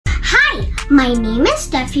My name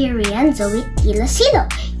is Steffie Zoe Silo.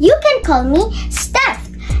 You can call me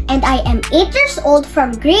Steph. And I am 8 years old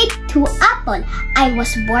from grade 2 Apple. I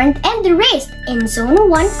was born and raised in Zone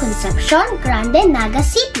 1 Concepcion Grande, Naga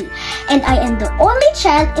City. And I am the only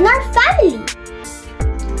child in our family.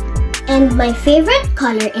 And my favorite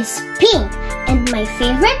color is pink. And my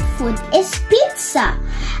favorite food is pizza.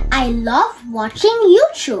 I love watching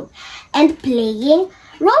YouTube and playing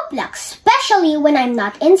Roblox, especially when I'm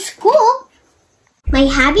not in school. My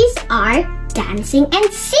hobbies are dancing and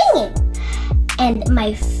singing. And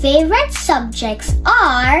my favorite subjects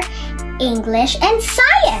are English and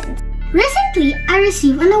science. Recently, I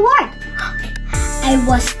received an award. I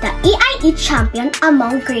was the EIE champion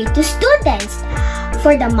among grade 2 students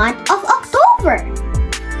for the month of October.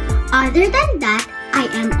 Other than that, I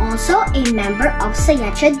am also a member of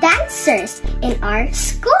Sayacha dancers in our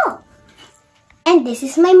school. And this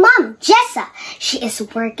is my mom, Jessa. She is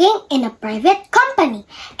working in a private company.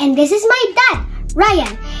 And this is my dad,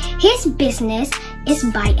 Ryan. His business is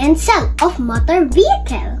buy and sell of motor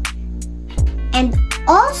vehicle. And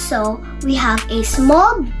also, we have a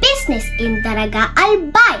small business in Daraga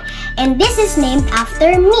Albay. And this is named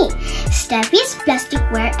after me, Steffie's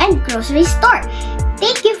Plasticware and Grocery Store.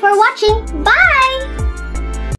 Thank you for watching. Bye!